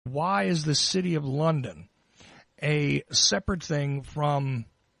why is the City of London a separate thing from,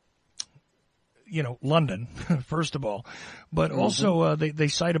 London, first of all, but also they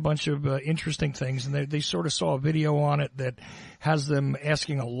cite a bunch of interesting things, and they sort of saw a video on it that has them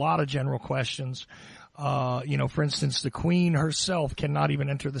asking a lot of general questions. For instance, the Queen herself cannot even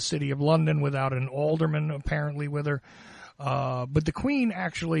enter the City of London without an alderman apparently with her. But the Queen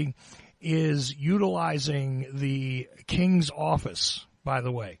actually is utilizing the King's office, by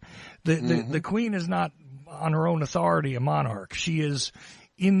the way. The Queen is not on her own authority a monarch. She is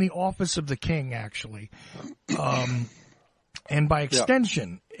in the office of the King, actually. And by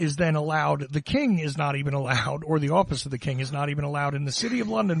extension is then allowed, the King is not even allowed, or the office of the King is not even allowed in the City of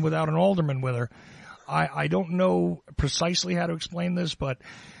London without an alderman with her. I don't know precisely how to explain this, but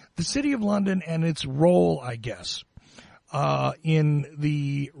the City of London and its role, I guess, in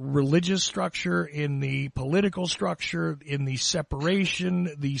the religious structure, in the political structure, in the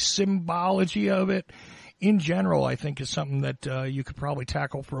separation, the symbology of it, in general, I think is something that you could probably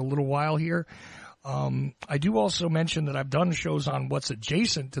tackle for a little while here. I do also mention that I've done shows on what's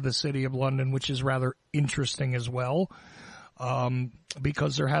adjacent to the City of London, which is rather interesting as well,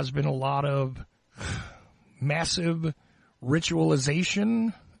 because there has been a lot of massive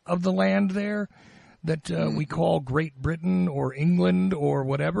ritualization of the land there that we call Great Britain or England or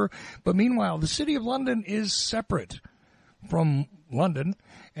whatever. But meanwhile, the City of London is separate from London,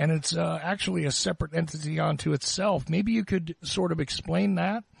 and it's actually a separate entity unto itself. Maybe you could sort of explain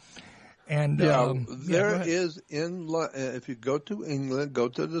that. And there is if you go to England, go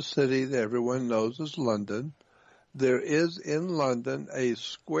to the city that everyone knows is London. There is in London a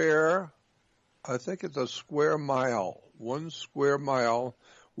square, I think it's a square mile, 1 square mile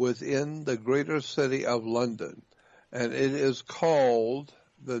within the greater city of London, and it is called,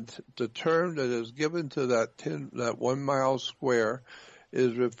 the term that is given to that 1 mile square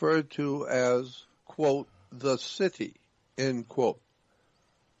is referred to as, quote, the city, end quote.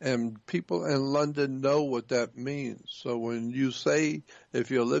 And people in London know what that means. So when you say,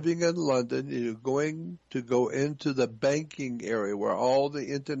 if you're living in London, you're going to go into the banking area where all the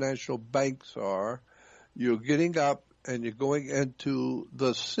international banks are, you're getting up and you're going into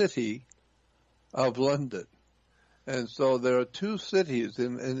the city of London. And so there are 2 cities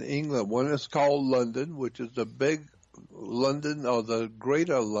in England. One is called London, which is the big London, or the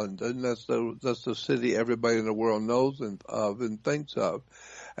greater London. That's the city everybody in the world knows and thinks of.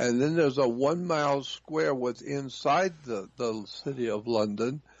 And then there's a 1 mile square inside the city of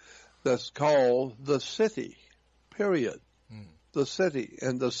London that's called the city, period. The city.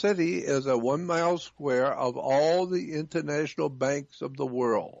 And the city is a 1 mile square of all the international banks of the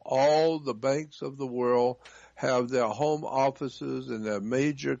world. All the banks of the world have their home offices and their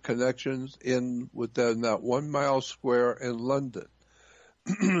major connections within that 1 mile square in London.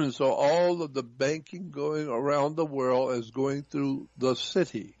 So all of the banking going around the world is going through the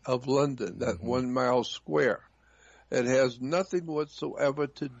city of London, that 1 mile square. It has nothing whatsoever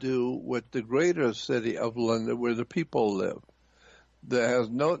to do with the greater city of London where the people live. That has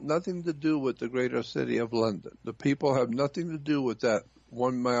nothing to do with the greater city of London. The people have nothing to do with that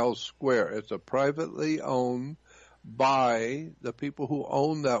 1 mile square. It's a privately owned by the people who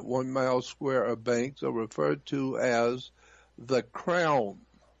own that 1 mile square of banks are referred to as the Crown.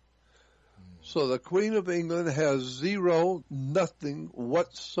 So the Queen of England has nothing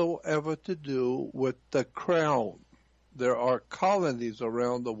whatsoever to do with the Crown. There are colonies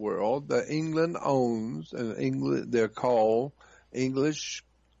around the world that England owns, and they're called English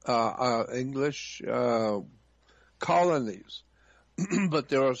colonies. But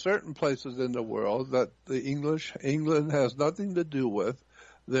there are certain places in the world that England has nothing to do with.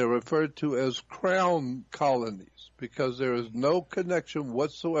 They're referred to as crown colonies because there is no connection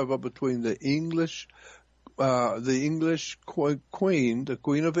whatsoever between the English Queen, the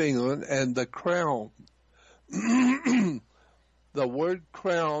Queen of England, and the Crown. The word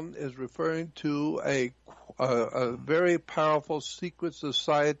crown is referring to a very powerful secret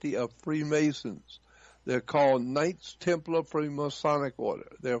society of Freemasons. They're called Knights Templar Freemasonic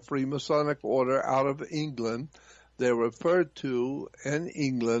Order. They're a Freemasonic order out of England. They're referred to in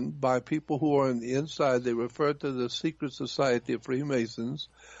England by people who are on the inside. They refer to the secret society of Freemasons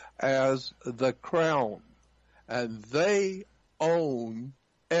as the Crown. And they own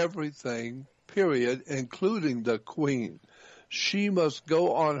everything, period, including the Queen. She must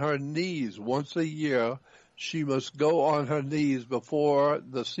go on her knees once a year. She must go on her knees before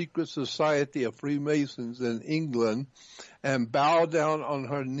the secret society of Freemasons in England and bow down on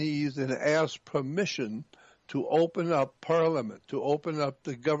her knees and ask permission to open up Parliament, to open up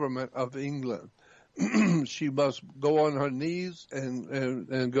the government of England. she must go on her knees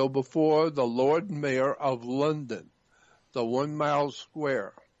and go before the Lord Mayor of London, the 1 mile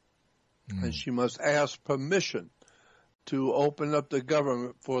square. And she must ask permission to open up the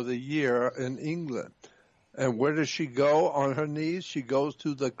government for the year in England. And where does she go on her knees? She goes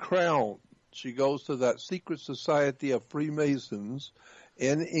to the Crown. She goes to that secret society of Freemasons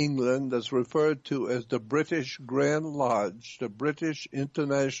in England that's referred to as the British Grand Lodge, the British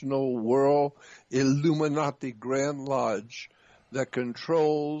International World Illuminati Grand Lodge, that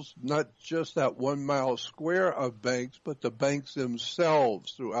controls not just that 1 mile square of banks, but the banks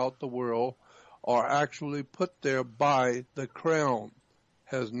themselves throughout the world are actually put there by the Crown.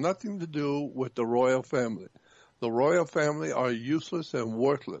 Has nothing to do with the royal family. The royal family are useless and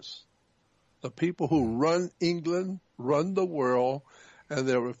worthless. The people who run England run the world, and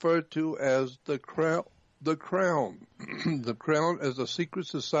they're referred to as the Crown. The Crown. The Crown is a secret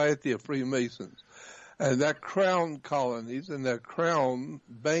society of Freemasons. And that Crown colonies and that Crown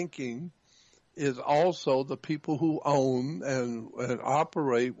banking is also the people who own and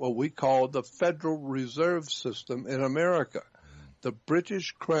operate what we call the Federal Reserve System in America. The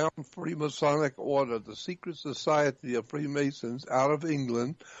British Crown Freemasonic Order, the secret society of Freemasons out of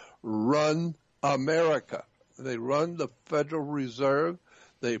England, run America. They run the Federal Reserve.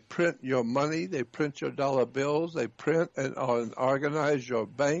 They print your money. They print your dollar bills. They print and organize your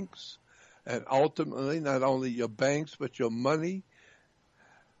banks. And ultimately, not only your banks, but your money.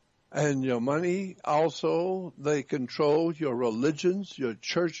 And your money also, they control your religions, your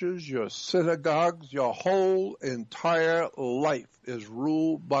churches, your synagogues. Your whole entire life is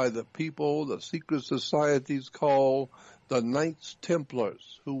ruled by the people, the secret societies called the Knights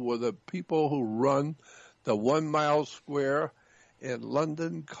Templars, who were the people who run the 1 mile square in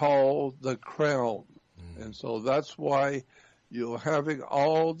London called the Crown. And so that's why you're having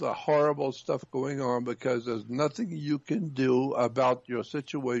all the horrible stuff going on, because there's nothing you can do about your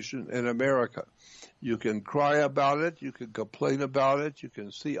situation in America. You can cry about it, you can complain about it, you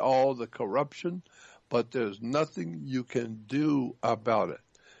can see all the corruption, but there's nothing you can do about it,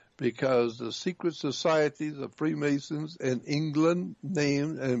 because the secret societies of Freemasons in England,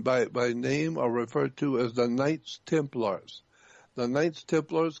 named and by name, are referred to as the Knights Templars. The Knights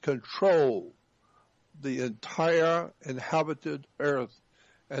Templars control the entire inhabited earth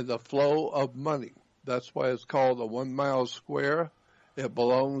and the flow of money. That's why it's called the 1 mile square. It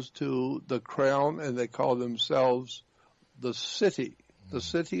belongs to the Crown, and they call themselves the city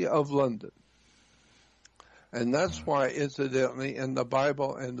of London. And that's why, incidentally, in the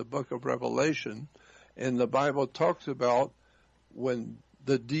Bible and the book of Revelation, and the Bible talks about when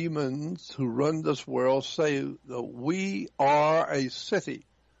the demons who run this world say that we are a city.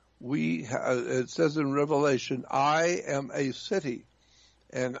 It says in Revelation, I am a city,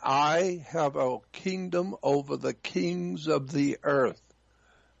 and I have a kingdom over the kings of the earth.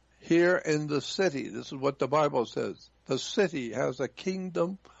 Here in the city, this is what the Bible says, the city has a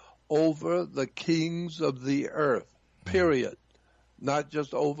kingdom over the kings of the earth, period. Not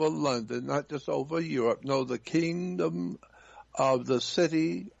just over London, not just over Europe. No, the kingdom of the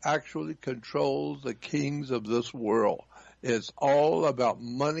city actually controls the kings of this world. It's all about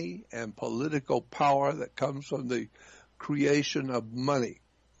money and political power that comes from the creation of money.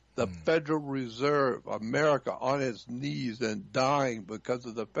 The Federal Reserve, America on its knees and dying because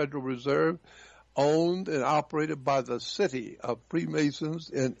of the Federal Reserve, owned and operated by the city of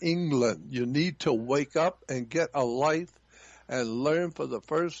Freemasons in England. You need to wake up and get a life and learn for the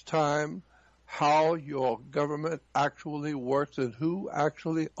first time how your government actually works and who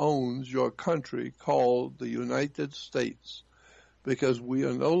actually owns your country called the United States. Because we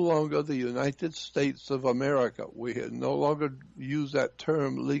are no longer the United States of America. We no longer use that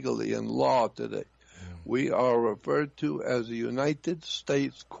term legally in law today. We are referred to as the United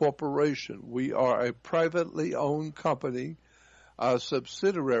States Corporation. We are a privately owned company, a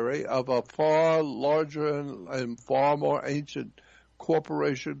subsidiary of a far larger and far more ancient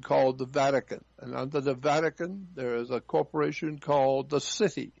corporation called the Vatican. And under the Vatican, there is a corporation called the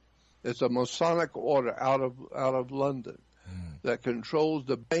City. It's a Masonic order out of London that controls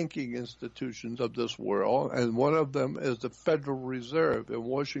the banking institutions of this world, and one of them is the Federal Reserve in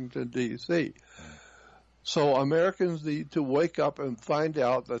Washington, D.C. So Americans need to wake up and find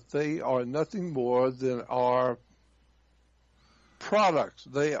out that they are nothing more than our products.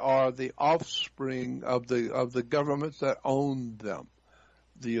 They are the offspring of the governments that own them.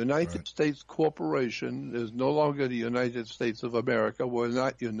 The United States Corporation is no longer the United States of America. We're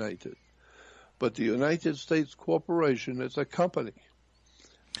not united. But the United States Corporation is a company.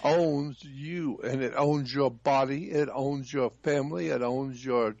 owns you, and it owns your body, it owns your family, it owns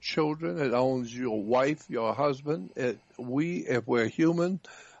your children, it owns your wife, your husband. If we're human,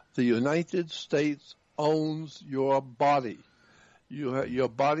 the United States owns your body. Your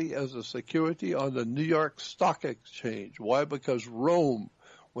body as a security on the New York Stock Exchange. Why? Because Rome,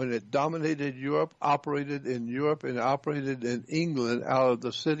 when it dominated Europe, operated in Europe and operated in England out of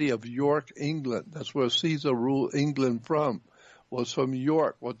the city of York, England. That's where Caesar ruled England from, was from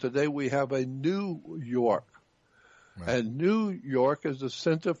York. Well, today we have a New York. Right. And New York is the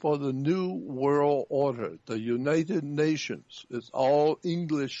center for the New World Order, the United Nations. It's all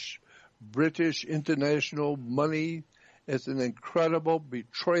English, British, international money. It's an incredible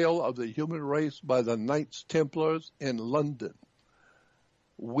betrayal of the human race by the Knights Templars in London.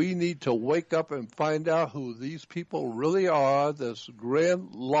 We need to wake up and find out who these people really are, this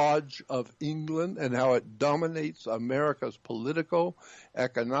Grand Lodge of England, and how it dominates America's political,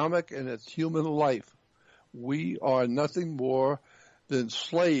 economic, and its human life. We are nothing more than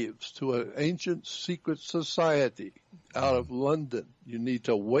slaves to an ancient secret society out of London. You need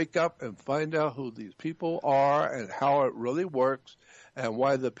to wake up and find out who these people are and how it really works, and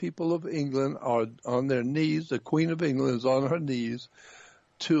why the people of England are on their knees. The Queen of England is on her knees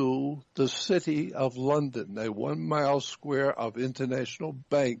to the city of London, a 1 mile square of international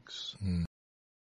banks.